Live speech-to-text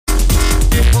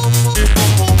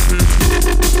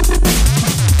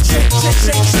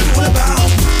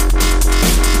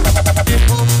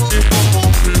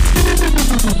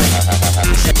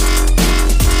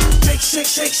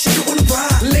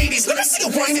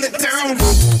bringing it down.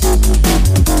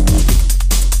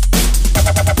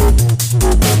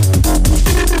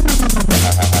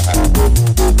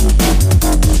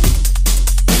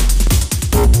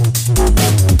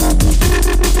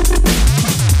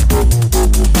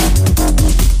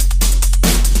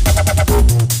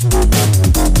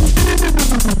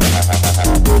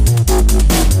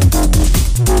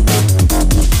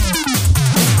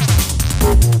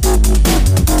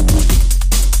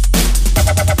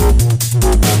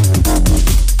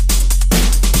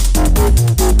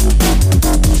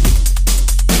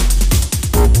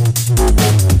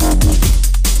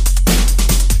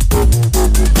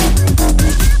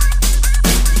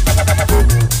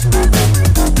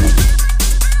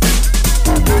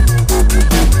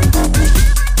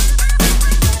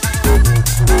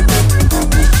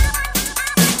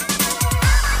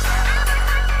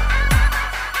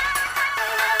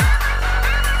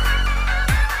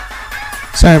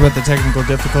 Sorry about the technical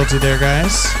difficulty there,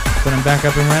 guys, but I'm back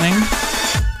up and running.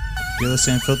 You're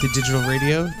listening to Filthy Digital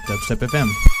Radio, Dubstep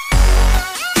FM.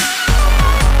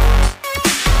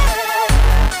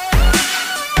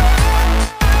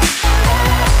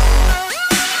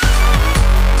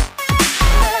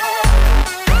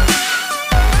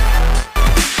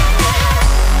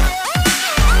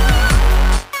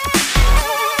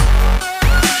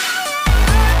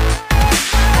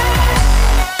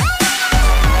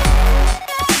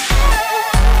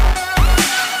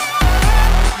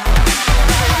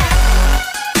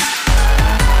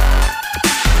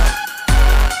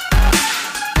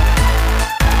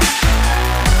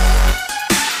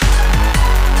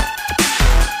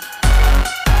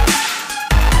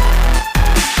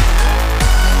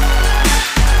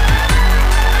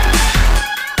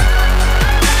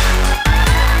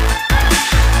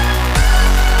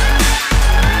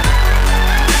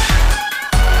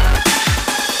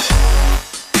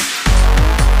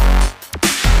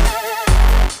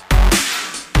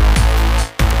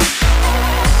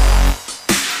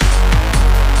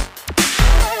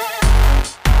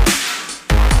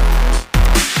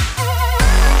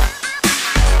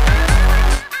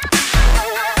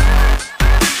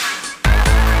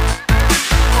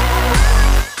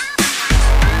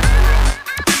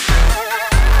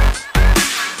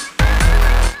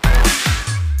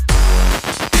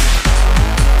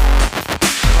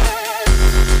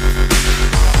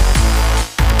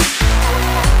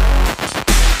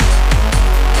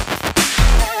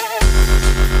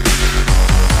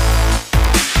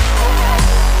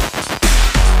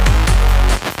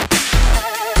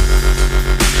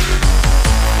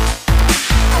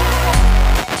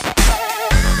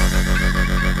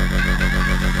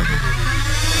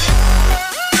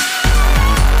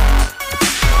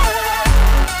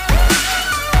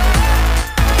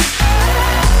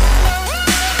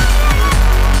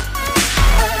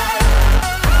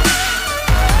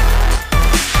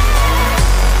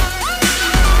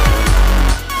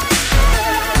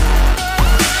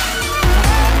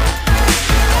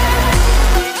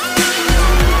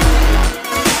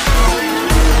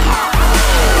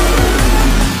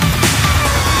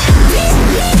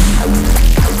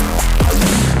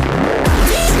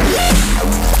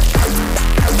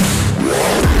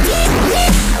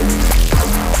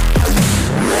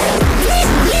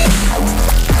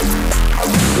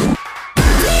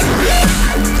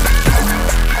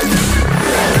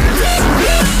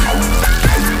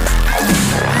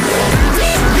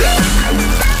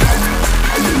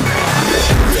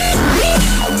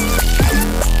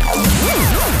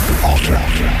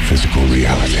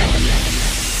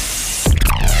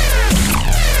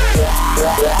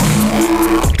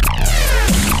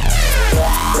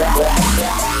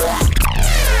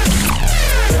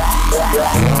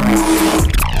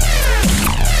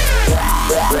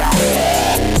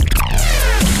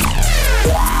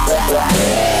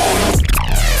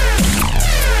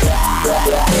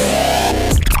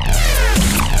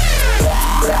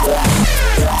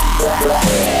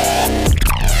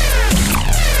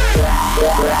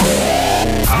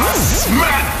 I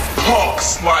smack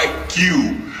punks like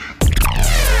you.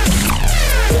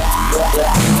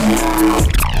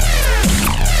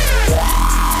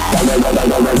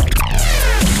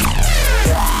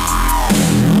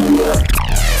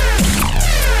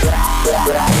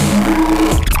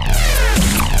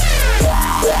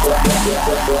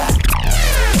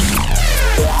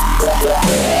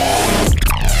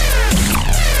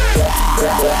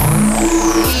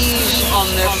 Ease on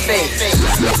their face.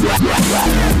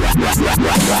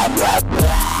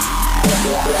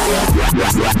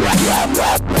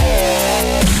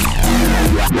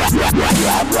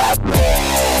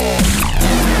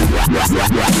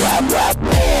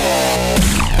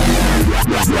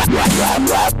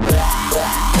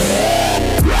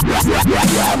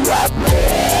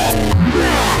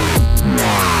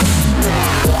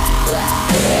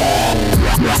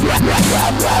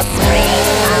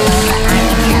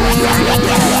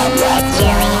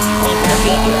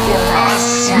 I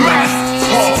smack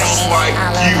punks like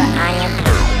you.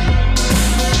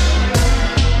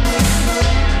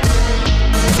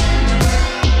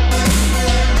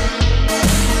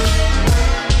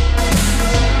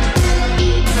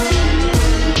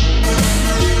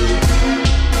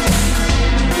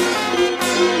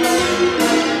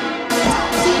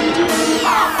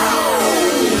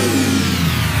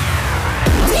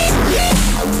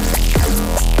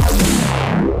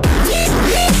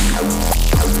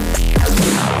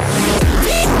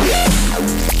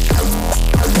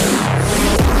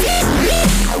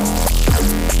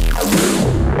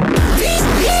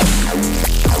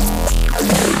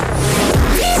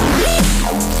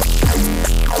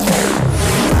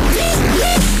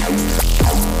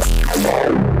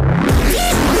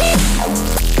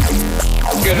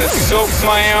 Gonna soak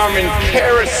my arm in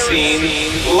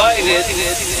kerosene, light it,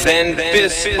 then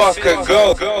fist fuck a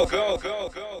go.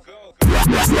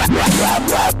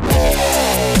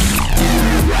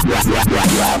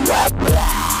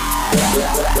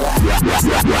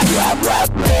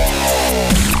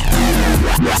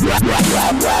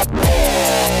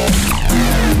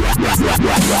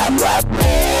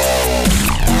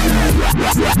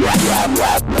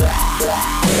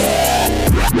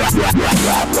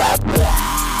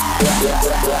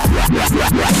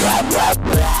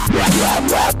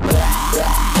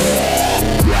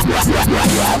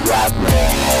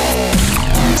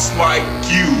 It's like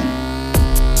you.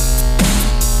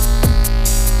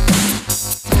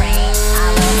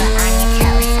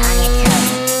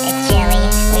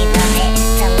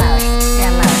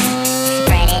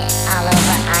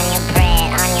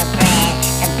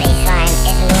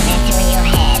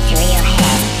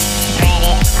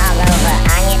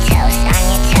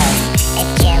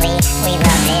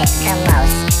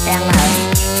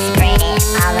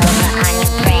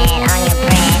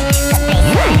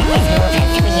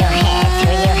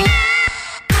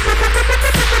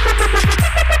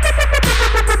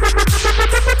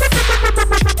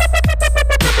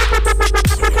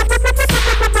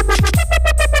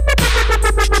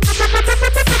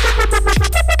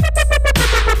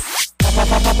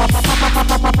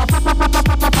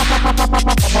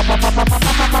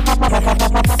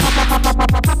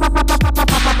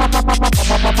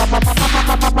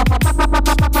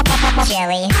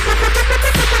 Jelly.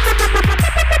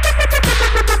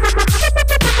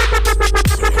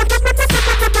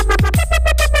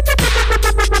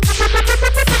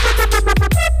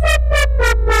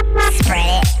 Spread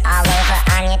it all over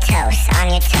on your toast, on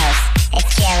your toast.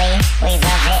 It's jelly, we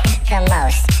love it the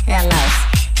most, the most.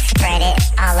 Spread it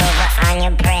all over on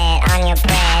your bread, on your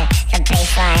bread. The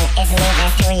baseline is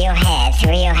moving through your head,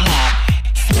 through your head.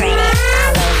 Spread it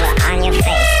all over on your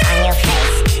face, on your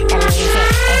face. The music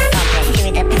is bumping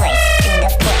through the place, through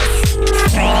the place.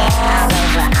 Spread it all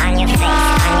over on your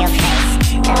face, on your face.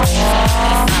 The music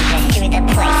is bumping through the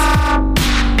place.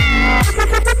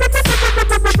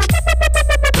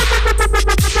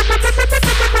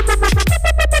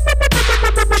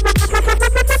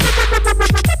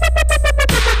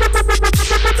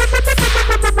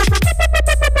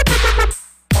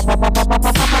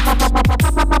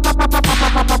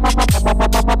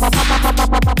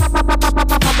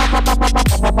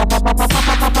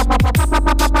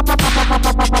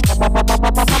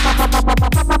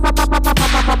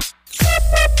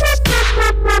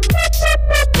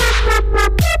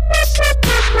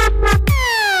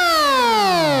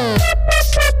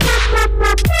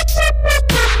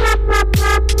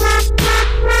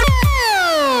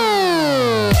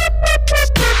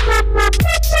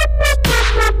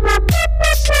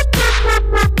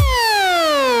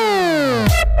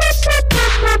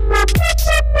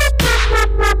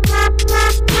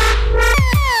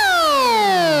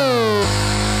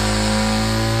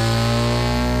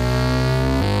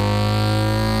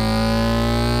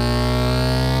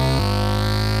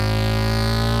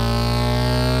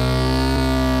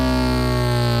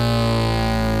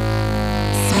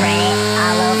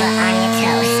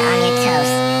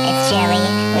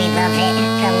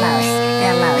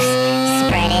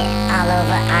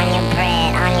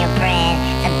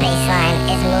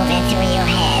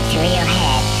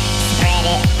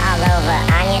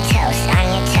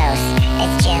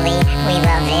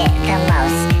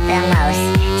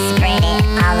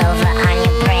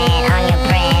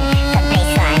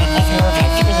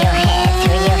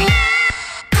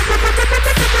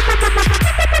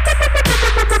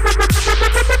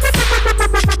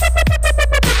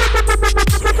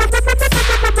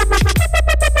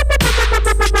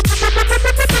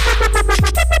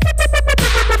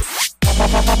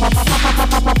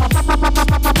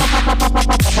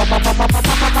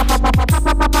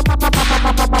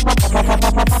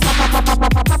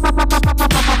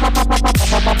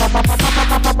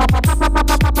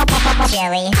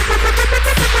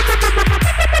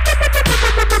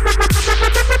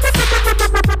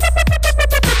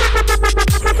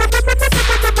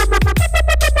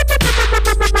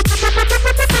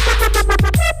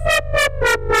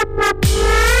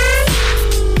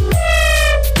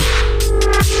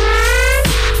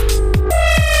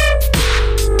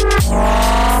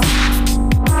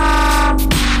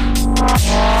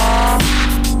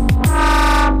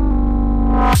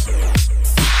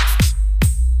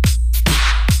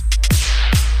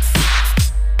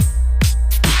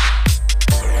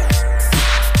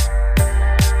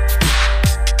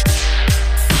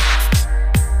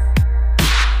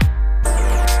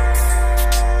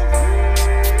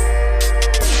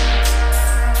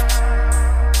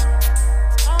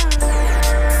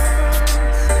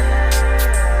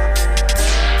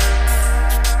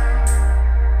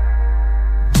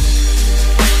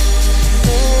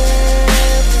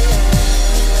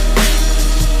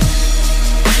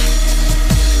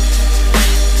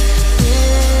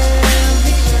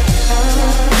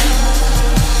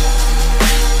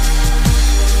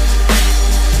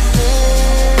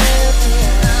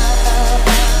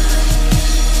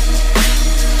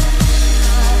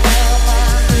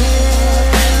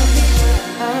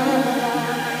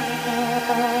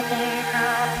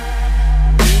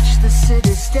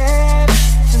 city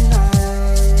steps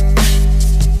tonight,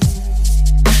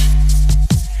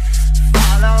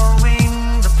 following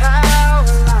the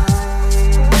power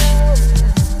lines.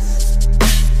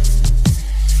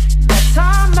 That's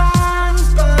our minds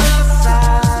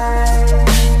beside,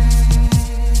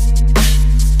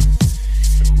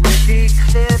 with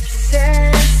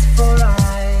eclipses for eyes.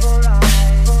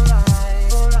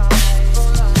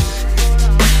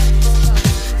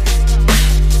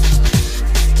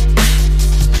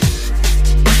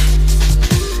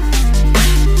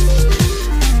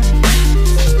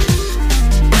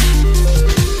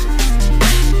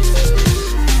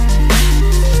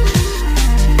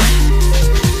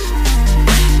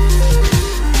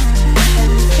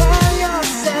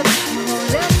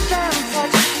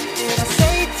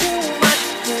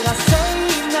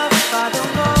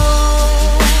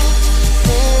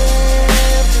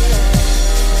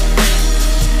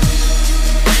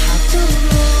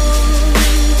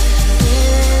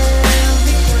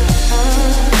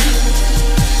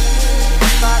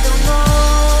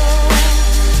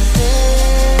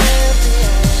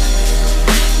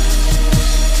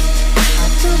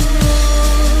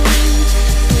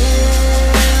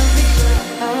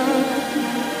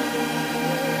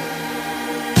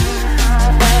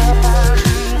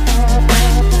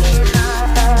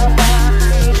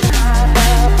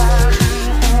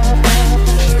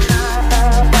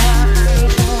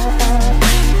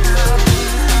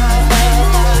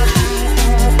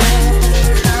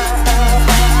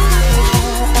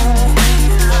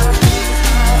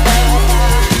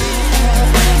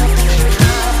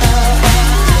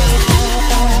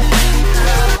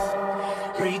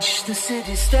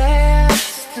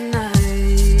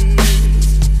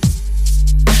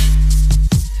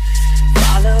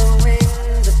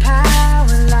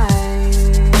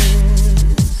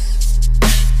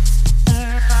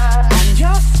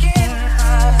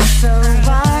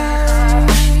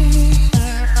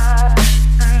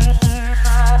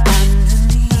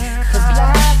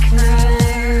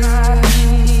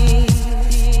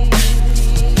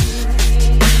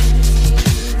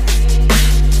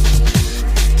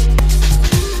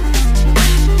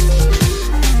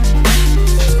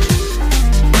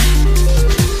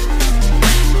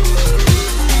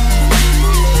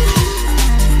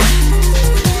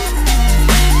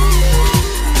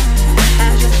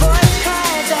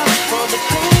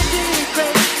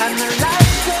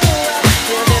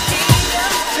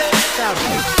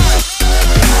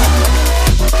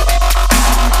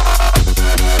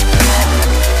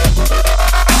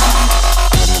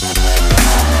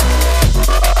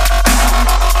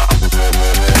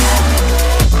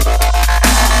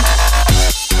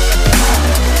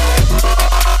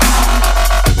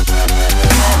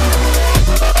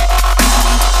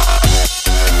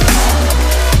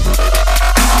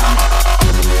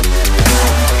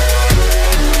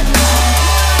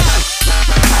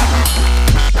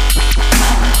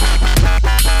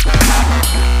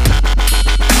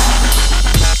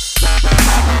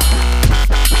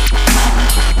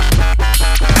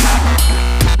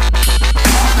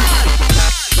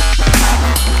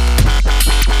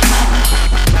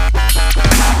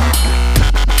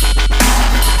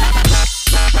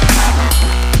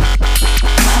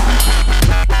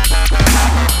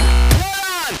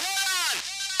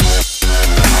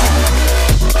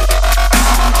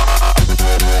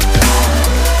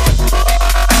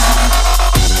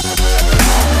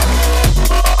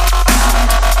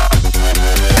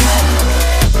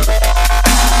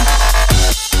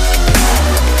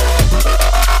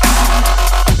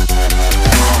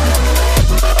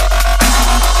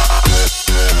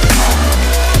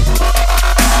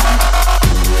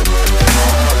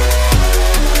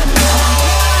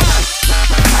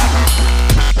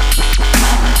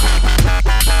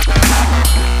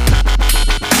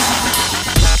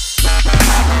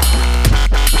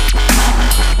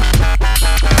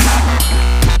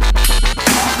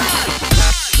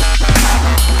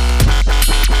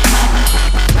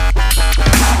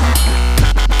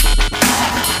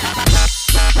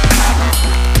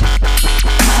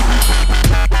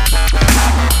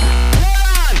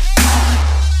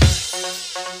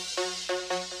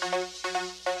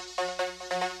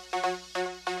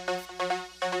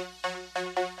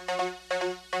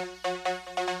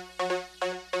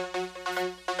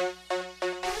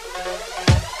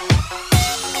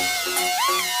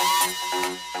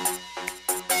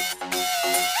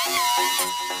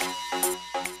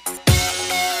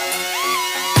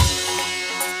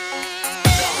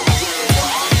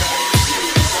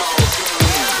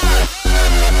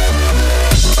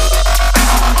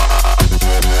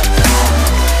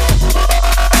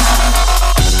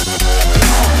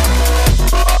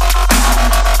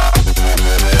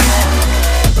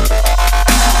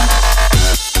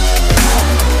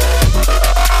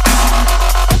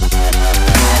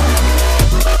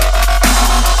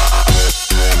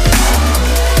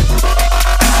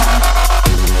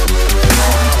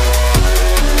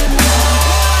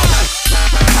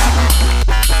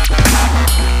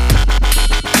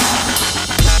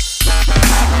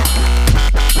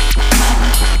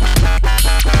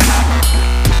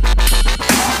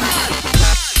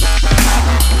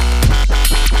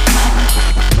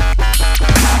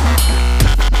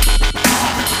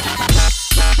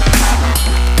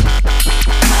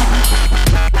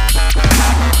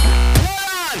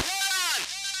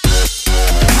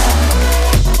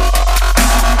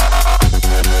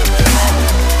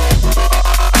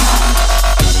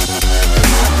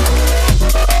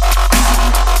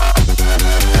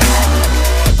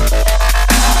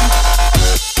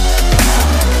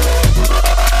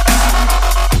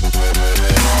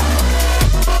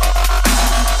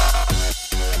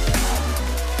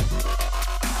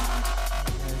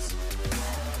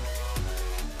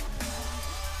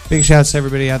 Big shouts to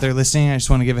everybody out there listening. I just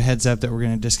want to give a heads up that we're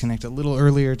going to disconnect a little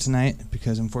earlier tonight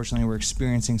because unfortunately we're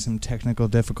experiencing some technical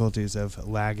difficulties of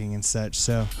lagging and such.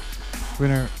 So we're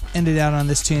going to end it out on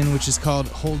this tune, which is called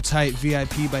Hold Tight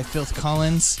VIP by Filth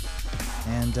Collins.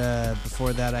 And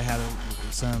before that I had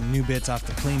some new bits off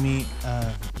the Play Meet.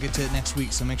 We'll get to it next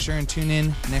week, so make sure and tune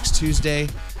in next Tuesday,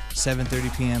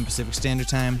 7:30 p.m. Pacific Standard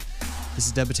Time. This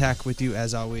is Dub Attack with you,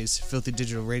 as always, Filthy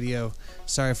Digital Radio.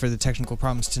 Sorry for the technical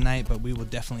problems tonight, but we will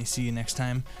definitely see you next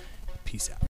time. Peace out.